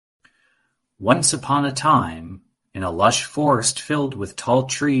Once upon a time, in a lush forest filled with tall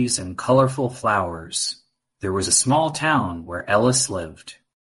trees and colorful flowers, there was a small town where Ellis lived.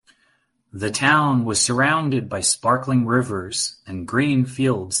 The town was surrounded by sparkling rivers and green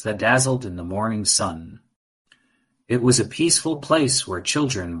fields that dazzled in the morning sun. It was a peaceful place where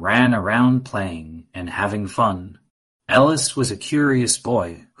children ran around playing and having fun. Ellis was a curious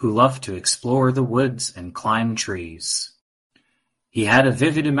boy who loved to explore the woods and climb trees. He had a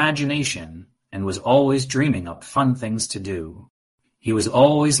vivid imagination and was always dreaming up fun things to do. He was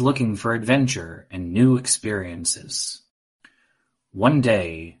always looking for adventure and new experiences. One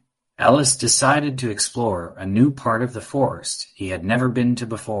day, Ellis decided to explore a new part of the forest he had never been to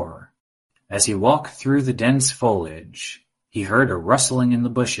before. As he walked through the dense foliage, he heard a rustling in the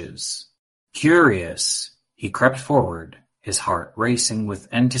bushes. Curious, he crept forward, his heart racing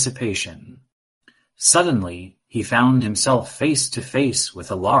with anticipation. Suddenly, he found himself face to face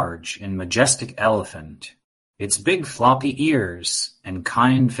with a large and majestic elephant. Its big floppy ears and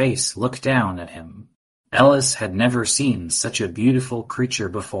kind face looked down at him. Ellis had never seen such a beautiful creature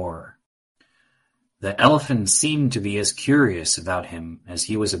before. The elephant seemed to be as curious about him as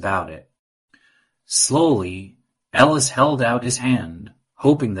he was about it. Slowly, Ellis held out his hand,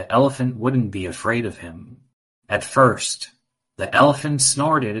 hoping the elephant wouldn't be afraid of him. At first, the elephant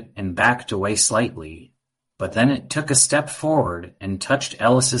snorted and backed away slightly, but then it took a step forward and touched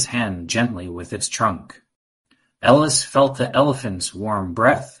Ellis's hand gently with its trunk. Ellis felt the elephant's warm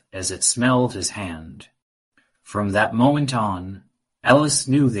breath as it smelled his hand. From that moment on, Ellis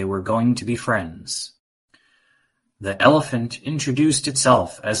knew they were going to be friends. The elephant introduced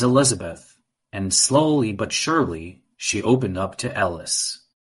itself as Elizabeth, and slowly but surely she opened up to Ellis.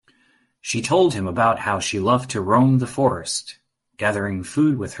 She told him about how she loved to roam the forest, gathering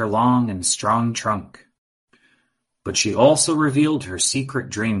food with her long and strong trunk. But she also revealed her secret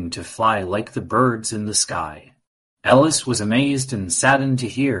dream to fly like the birds in the sky. Ellis was amazed and saddened to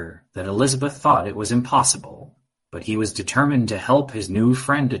hear that Elizabeth thought it was impossible, but he was determined to help his new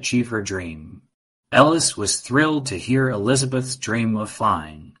friend achieve her dream. Ellis was thrilled to hear Elizabeth's dream of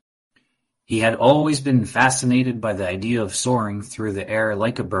flying. He had always been fascinated by the idea of soaring through the air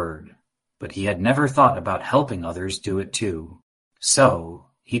like a bird, but he had never thought about helping others do it too. So,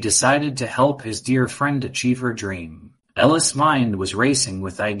 he decided to help his dear friend achieve her dream. Ellis' mind was racing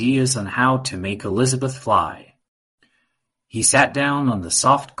with ideas on how to make Elizabeth fly. He sat down on the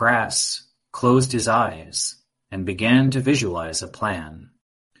soft grass, closed his eyes, and began to visualize a plan.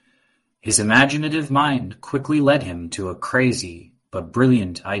 His imaginative mind quickly led him to a crazy but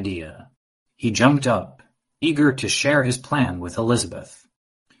brilliant idea. He jumped up, eager to share his plan with Elizabeth.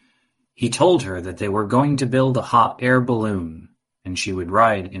 He told her that they were going to build a hot air balloon, and she would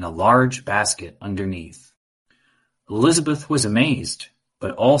ride in a large basket underneath. Elizabeth was amazed,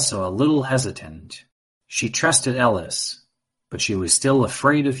 but also a little hesitant. She trusted Ellis, but she was still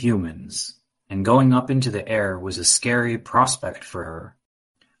afraid of humans, and going up into the air was a scary prospect for her.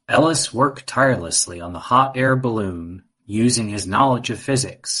 Ellis worked tirelessly on the hot air balloon, using his knowledge of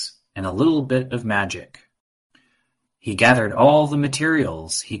physics and a little bit of magic. He gathered all the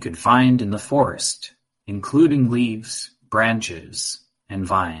materials he could find in the forest, including leaves, branches, and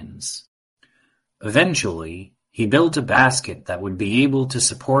vines. Eventually, he built a basket that would be able to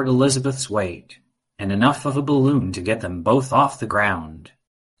support Elizabeth's weight, and enough of a balloon to get them both off the ground.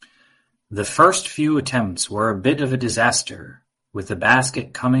 The first few attempts were a bit of a disaster, with the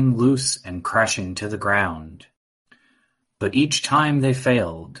basket coming loose and crashing to the ground. But each time they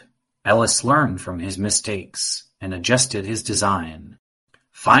failed, Ellis learned from his mistakes and adjusted his design.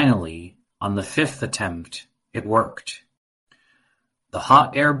 Finally, on the fifth attempt, it worked. The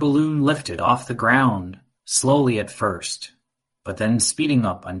hot air balloon lifted off the ground, slowly at first, but then speeding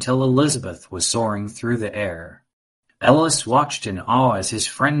up until Elizabeth was soaring through the air. Ellis watched in awe as his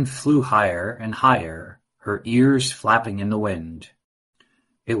friend flew higher and higher, her ears flapping in the wind.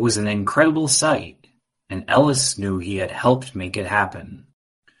 It was an incredible sight, and Ellis knew he had helped make it happen.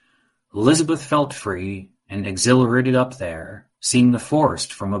 Elizabeth felt free and exhilarated up there, seeing the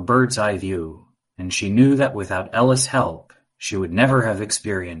forest from a bird's-eye view, and she knew that without Ellis' help, she would never have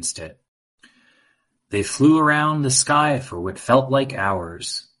experienced it. They flew around the sky for what felt like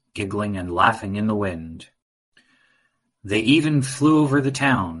hours, giggling and laughing in the wind. They even flew over the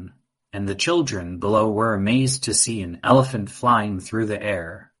town, and the children below were amazed to see an elephant flying through the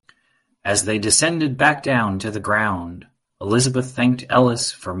air. As they descended back down to the ground, Elizabeth thanked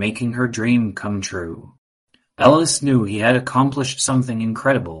Ellis for making her dream come true. Ellis knew he had accomplished something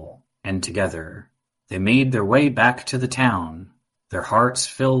incredible, and together, they made their way back to the town, their hearts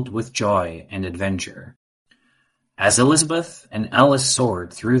filled with joy and adventure. As Elizabeth and Ellis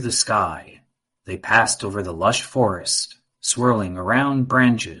soared through the sky, They passed over the lush forest, swirling around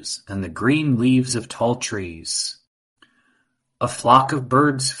branches and the green leaves of tall trees. A flock of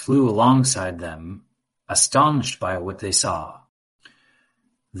birds flew alongside them, astonished by what they saw.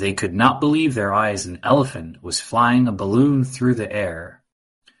 They could not believe their eyes. An elephant was flying a balloon through the air.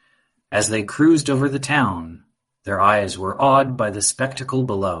 As they cruised over the town, their eyes were awed by the spectacle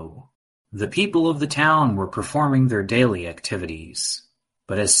below. The people of the town were performing their daily activities,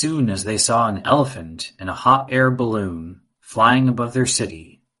 but as soon as they saw an elephant in a hot air balloon flying above their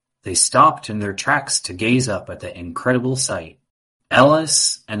city, they stopped in their tracks to gaze up at the incredible sight.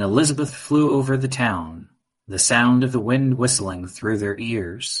 Ellis and Elizabeth flew over the town, the sound of the wind whistling through their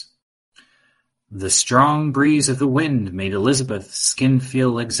ears. The strong breeze of the wind made Elizabeth's skin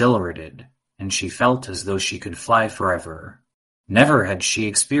feel exhilarated, and she felt as though she could fly forever. Never had she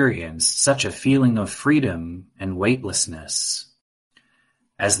experienced such a feeling of freedom and weightlessness.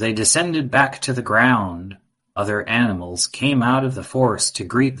 As they descended back to the ground, other animals came out of the forest to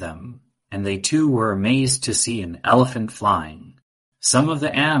greet them, and they too were amazed to see an elephant flying. Some of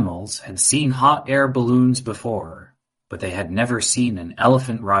the animals had seen hot air balloons before, but they had never seen an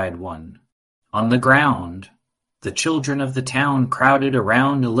elephant ride one. On the ground, the children of the town crowded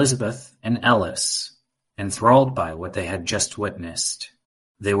around Elizabeth and Ellis, enthralled by what they had just witnessed.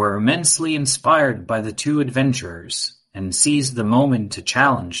 They were immensely inspired by the two adventurers and seized the moment to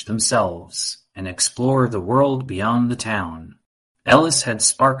challenge themselves and explore the world beyond the town. Ellis had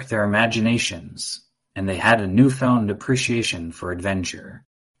sparked their imaginations, and they had a newfound appreciation for adventure.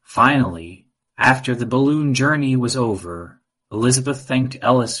 Finally, after the balloon journey was over, Elizabeth thanked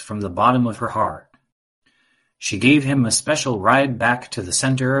Ellis from the bottom of her heart. She gave him a special ride back to the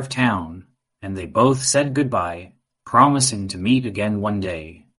center of town, and they both said goodbye, promising to meet again one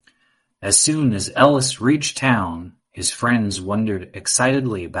day. As soon as Ellis reached town, his friends wondered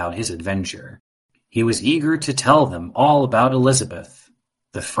excitedly about his adventure. He was eager to tell them all about Elizabeth,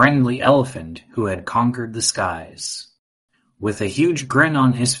 the friendly elephant who had conquered the skies. With a huge grin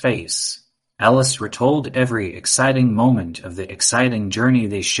on his face, Ellis retold every exciting moment of the exciting journey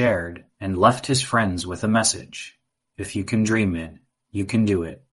they shared and left his friends with a message. If you can dream it, you can do it.